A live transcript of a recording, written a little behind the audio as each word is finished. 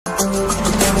Welcome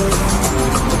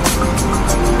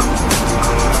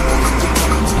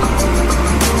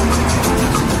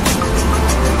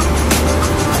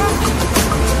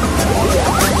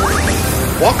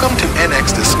to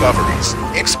NX Discoveries,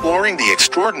 exploring the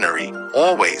extraordinary,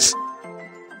 always.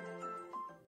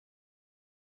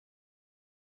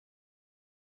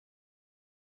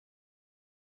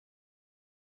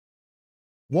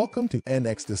 Welcome to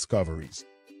NX Discoveries.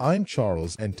 I'm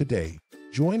Charles, and today,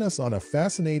 join us on a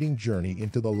fascinating journey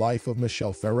into the life of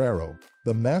Michele Ferrero,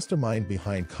 the mastermind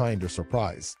behind Kinder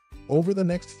Surprise. Over the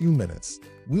next few minutes,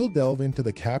 we'll delve into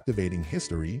the captivating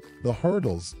history, the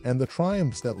hurdles, and the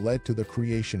triumphs that led to the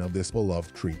creation of this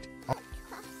beloved treat.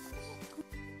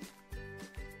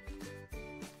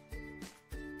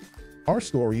 Our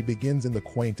story begins in the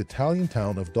quaint Italian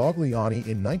town of Dogliani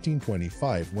in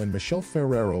 1925 when Michele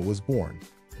Ferrero was born.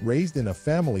 Raised in a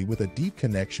family with a deep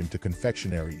connection to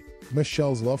confectionery,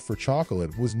 Michele's love for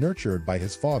chocolate was nurtured by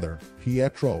his father,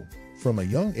 Pietro. From a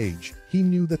young age, he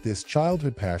knew that this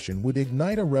childhood passion would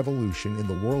ignite a revolution in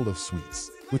the world of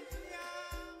sweets. With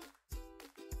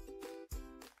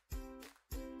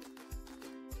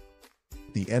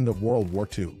the end of World War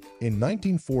II, in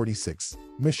 1946,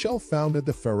 Michele founded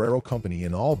the Ferrero Company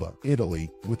in Alba,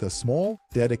 Italy, with a small,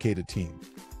 dedicated team.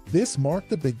 This marked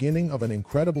the beginning of an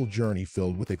incredible journey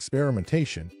filled with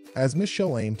experimentation, as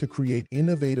Michele aimed to create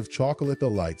innovative chocolate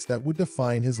delights that would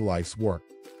define his life's work.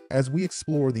 As we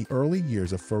explore the early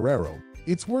years of Ferrero,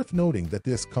 it's worth noting that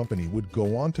this company would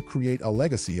go on to create a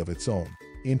legacy of its own,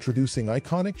 introducing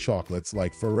iconic chocolates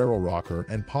like Ferrero Rocher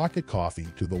and Pocket Coffee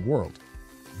to the world.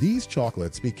 These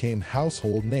chocolates became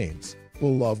household names,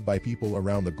 beloved by people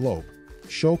around the globe,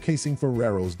 showcasing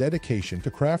Ferrero's dedication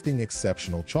to crafting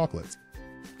exceptional chocolates.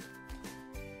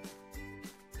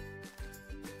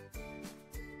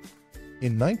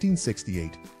 In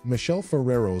 1968, Michele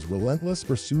Ferrero's relentless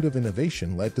pursuit of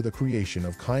innovation led to the creation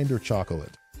of Kinder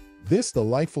chocolate. This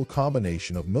delightful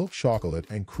combination of milk chocolate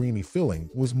and creamy filling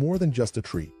was more than just a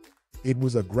treat. It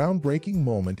was a groundbreaking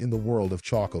moment in the world of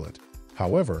chocolate.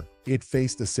 However, it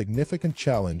faced a significant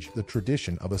challenge: the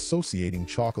tradition of associating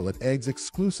chocolate eggs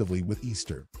exclusively with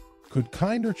Easter. Could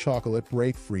Kinder chocolate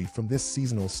break free from this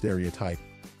seasonal stereotype?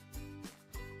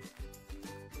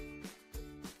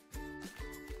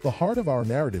 The heart of our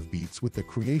narrative beats with the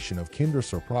creation of Kinder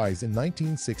Surprise in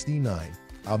 1969,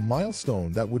 a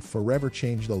milestone that would forever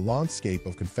change the landscape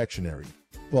of confectionery.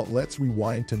 But let's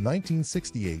rewind to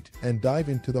 1968 and dive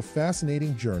into the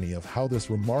fascinating journey of how this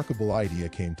remarkable idea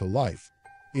came to life.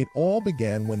 It all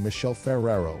began when Michele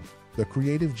Ferrero, the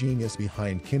creative genius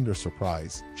behind Kinder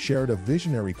Surprise, shared a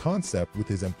visionary concept with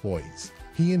his employees.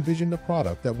 He envisioned a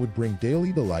product that would bring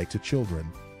daily delight to children,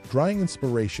 drawing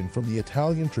inspiration from the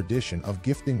Italian tradition of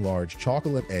gifting large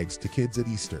chocolate eggs to kids at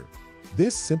Easter.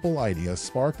 This simple idea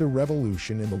sparked a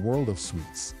revolution in the world of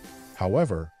sweets.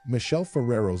 However, Michele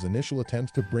Ferrero's initial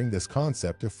attempts to bring this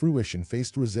concept to fruition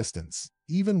faced resistance,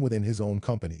 even within his own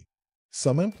company.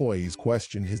 Some employees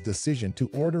questioned his decision to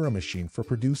order a machine for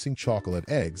producing chocolate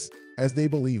eggs, as they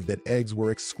believed that eggs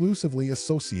were exclusively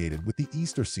associated with the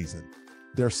Easter season.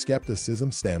 Their skepticism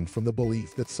stemmed from the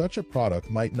belief that such a product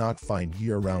might not find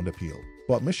year-round appeal.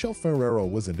 But Michele Ferrero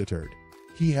wasn't deterred.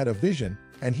 He had a vision,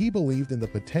 and he believed in the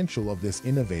potential of this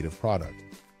innovative product.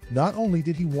 Not only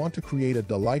did he want to create a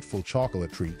delightful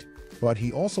chocolate treat, but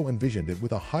he also envisioned it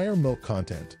with a higher milk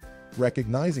content,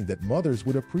 recognizing that mothers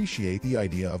would appreciate the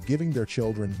idea of giving their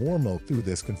children more milk through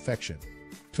this confection.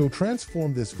 To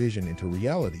transform this vision into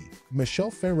reality,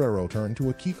 Michele Ferrero turned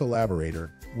to a key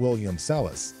collaborator, William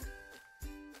Salice.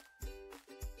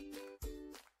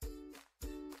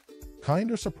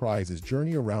 Kinder Surprise's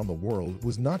journey around the world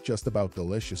was not just about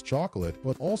delicious chocolate,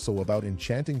 but also about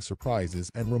enchanting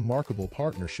surprises and remarkable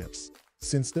partnerships.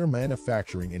 Since their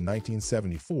manufacturing in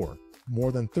 1974,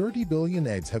 more than 30 billion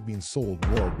eggs have been sold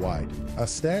worldwide, a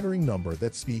staggering number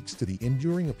that speaks to the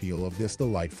enduring appeal of this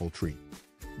delightful treat.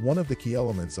 One of the key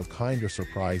elements of Kinder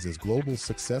Surprise's global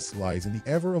success lies in the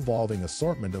ever-evolving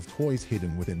assortment of toys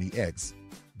hidden within the eggs.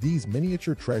 These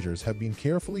miniature treasures have been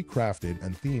carefully crafted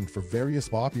and themed for various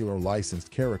popular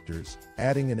licensed characters,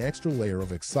 adding an extra layer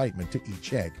of excitement to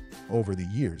each egg. Over the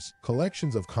years,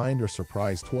 collections of Kinder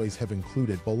Surprise toys have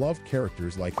included beloved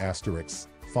characters like Asterix,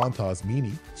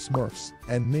 Fantasmini, Smurfs,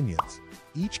 and Minions.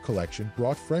 Each collection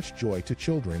brought fresh joy to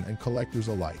children and collectors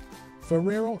alike.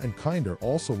 Ferrero and Kinder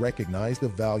also recognized the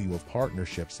value of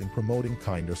partnerships in promoting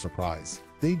Kinder Surprise.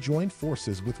 They joined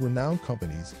forces with renowned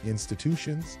companies,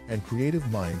 institutions, and creative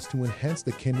minds to enhance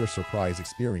the Kinder Surprise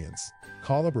experience.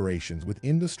 Collaborations with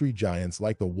industry giants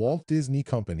like the Walt Disney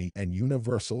Company and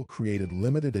Universal created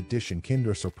limited edition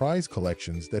Kinder Surprise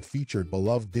collections that featured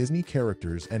beloved Disney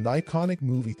characters and iconic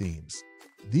movie themes.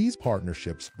 These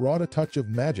partnerships brought a touch of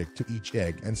magic to each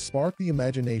egg and sparked the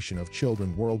imagination of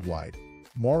children worldwide.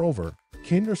 Moreover,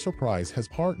 Kinder Surprise has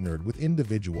partnered with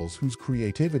individuals whose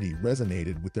creativity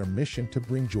resonated with their mission to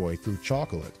bring joy through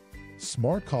chocolate.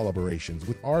 Smart collaborations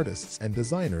with artists and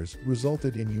designers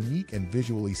resulted in unique and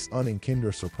visually stunning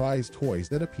Kinder Surprise toys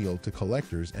that appealed to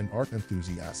collectors and art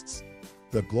enthusiasts.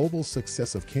 The global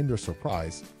success of Kinder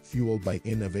Surprise, fueled by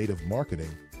innovative marketing,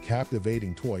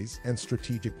 captivating toys, and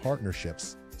strategic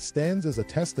partnerships, stands as a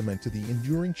testament to the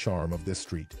enduring charm of this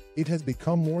treat. It has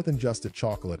become more than just a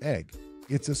chocolate egg.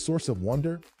 It's a source of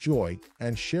wonder, joy,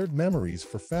 and shared memories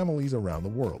for families around the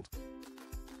world.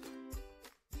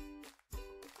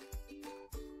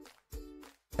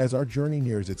 As our journey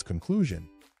nears its conclusion,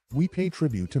 we pay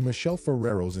tribute to Michele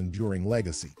Ferrero's enduring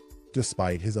legacy.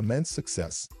 Despite his immense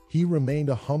success, he remained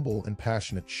a humble and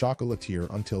passionate chocolatier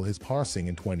until his passing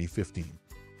in 2015.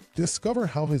 Discover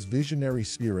how his visionary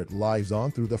spirit lives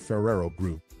on through the Ferrero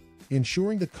Group,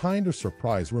 ensuring that Kinder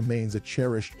Surprise remains a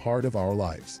cherished part of our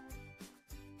lives.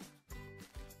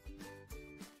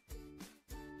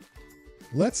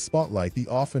 Let's spotlight the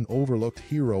often overlooked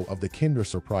hero of the Kinder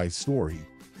Surprise story,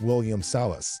 William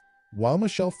Salice. While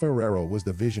Michele Ferrero was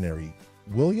the visionary,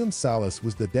 William Salice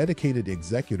was the dedicated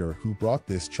executor who brought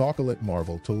this chocolate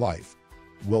marvel to life.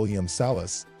 William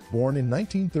Salice, born in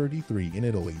 1933 in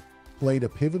Italy, played a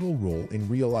pivotal role in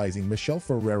realizing Michele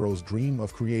Ferrero's dream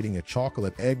of creating a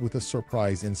chocolate egg with a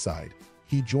surprise inside.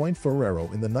 He joined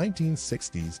Ferrero in the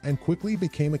 1960s and quickly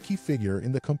became a key figure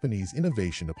in the company's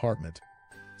innovation department.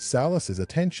 Salice's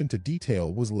attention to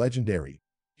detail was legendary.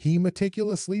 He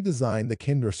meticulously designed the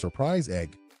Kinder Surprise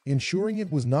egg, ensuring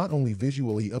it was not only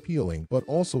visually appealing but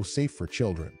also safe for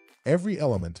children. Every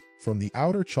element, from the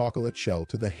outer chocolate shell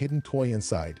to the hidden toy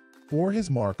inside, bore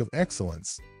his mark of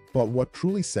excellence. But what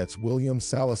truly sets William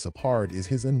Salice apart is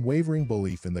his unwavering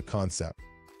belief in the concept.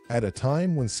 At a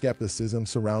time when skepticism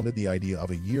surrounded the idea of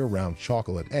a year-round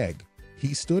chocolate egg,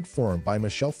 he stood firm by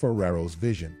Michele Ferrero's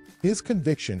vision. His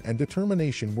conviction and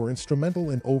determination were instrumental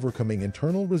in overcoming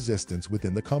internal resistance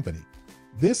within the company.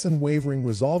 This unwavering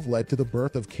resolve led to the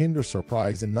birth of Kinder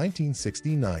Surprise in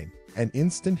 1969, an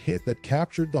instant hit that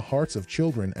captured the hearts of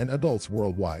children and adults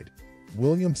worldwide.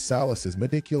 William Salice's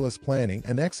meticulous planning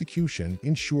and execution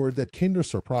ensured that Kinder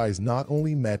Surprise not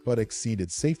only met but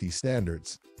exceeded safety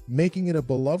standards, making it a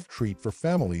beloved treat for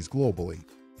families globally.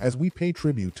 As we pay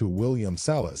tribute to William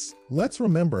Salice, let's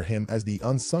remember him as the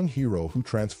unsung hero who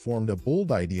transformed a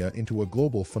bold idea into a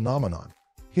global phenomenon.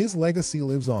 His legacy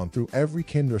lives on through every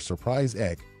Kinder Surprise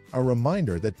egg, a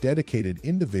reminder that dedicated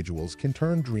individuals can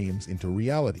turn dreams into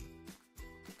reality.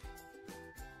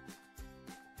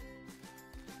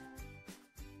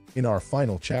 In our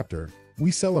final chapter, we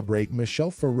celebrate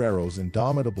Michele Ferrero's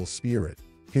indomitable spirit,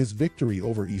 his victory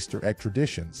over Easter egg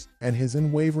traditions, and his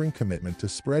unwavering commitment to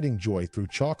spreading joy through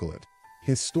chocolate.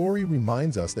 His story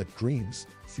reminds us that dreams,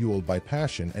 fueled by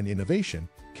passion and innovation,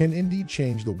 can indeed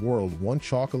change the world one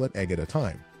chocolate egg at a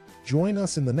time. Join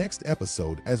us in the next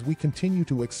episode as we continue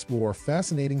to explore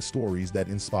fascinating stories that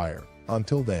inspire.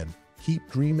 Until then, keep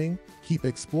dreaming, keep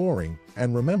exploring,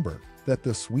 and remember that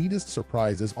the sweetest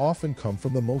surprises often come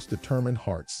from the most determined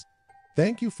hearts.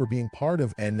 Thank you for being part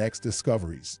of NX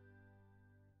Discoveries.